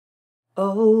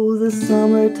Oh, the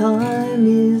summertime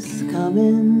is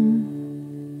coming,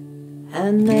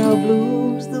 and now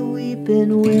blooms the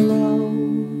weeping willow,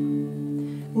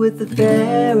 with the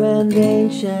fair and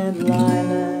ancient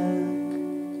lilac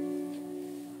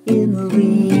in the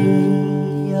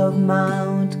lee of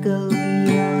Mount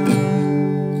Galena.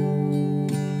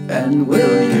 And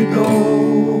will you go,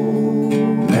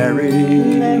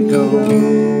 Mary, go,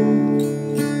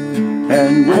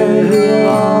 and we'll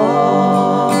all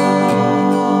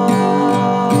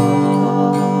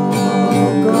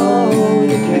go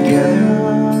together,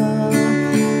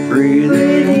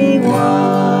 breathing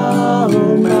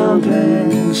wild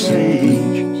mountain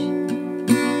sage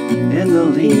in the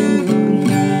lee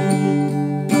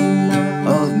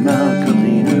of Mount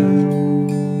Galena.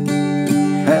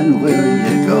 And will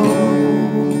you go,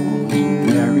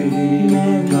 Mary,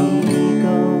 go?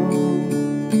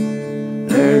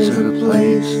 There's a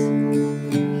place,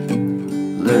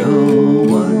 little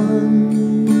one,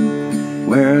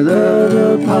 where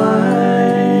the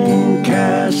pine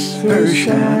casts her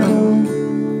shadow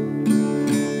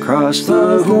across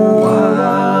the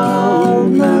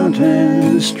wild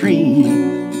mountain stream,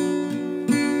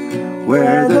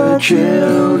 where the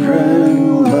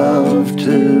children love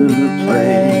to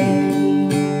play.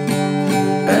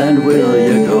 And will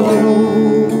you go,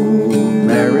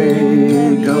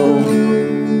 Mary, go,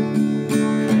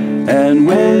 and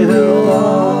we'll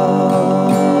all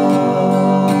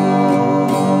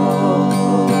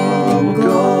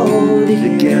go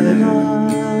together,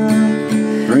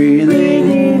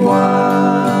 breathing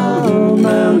wild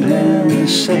mountain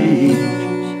sage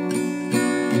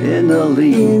in the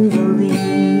lee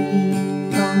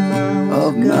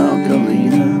of Mount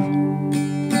Galena.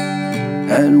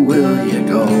 And will you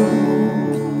go,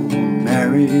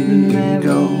 Mary,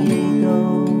 go?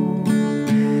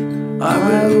 I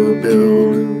will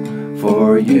build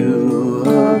for you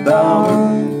a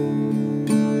bower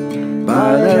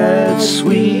by that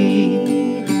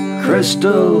sweet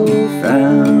crystal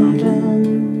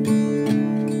fountain,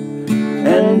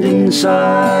 and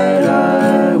inside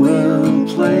I will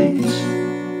place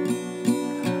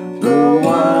the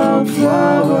wild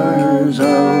flowers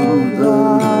of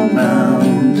the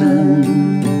mountain.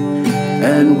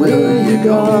 And will you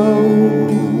go,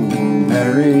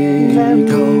 Mary,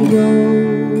 go,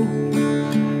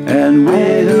 and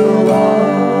we'll all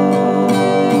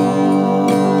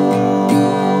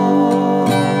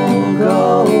go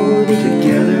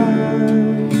together,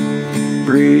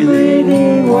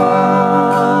 breathing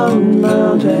wild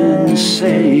mountain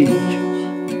sage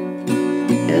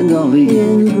in the lee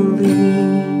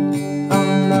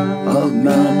of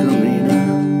Mount Galena.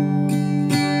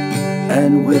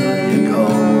 And will you go,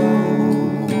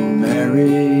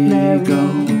 Mary, go?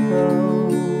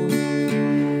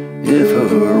 If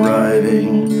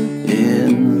arriving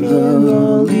in the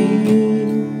lee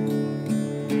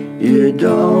you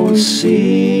don't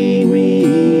see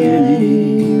me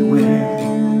anywhere,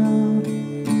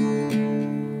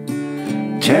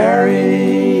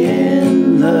 tarry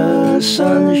in the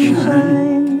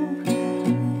sunshine,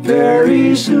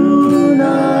 very soon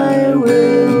I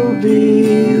will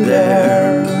be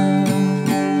there.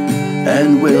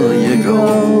 And will you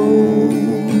go,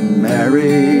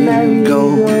 Mary,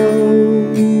 go,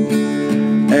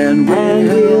 and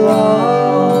we'll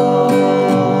all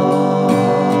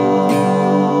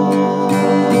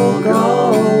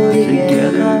go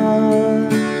together,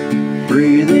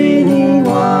 breathing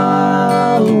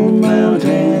wild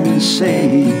mountain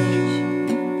sage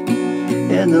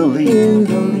in the lee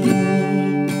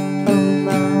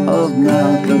of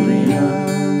Mount Galena.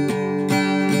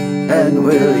 And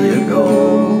will you go,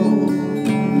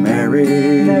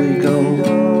 Mary, go,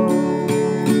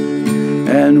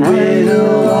 and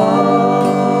we'll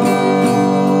all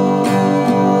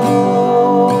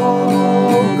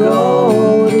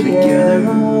go together,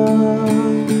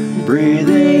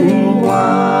 breathing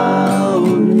wild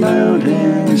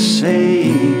mountain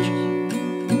sage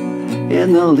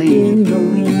in the lee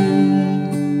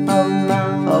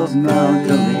of Mount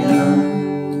Galena.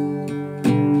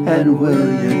 And will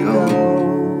you go,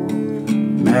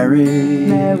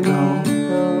 Mary, go?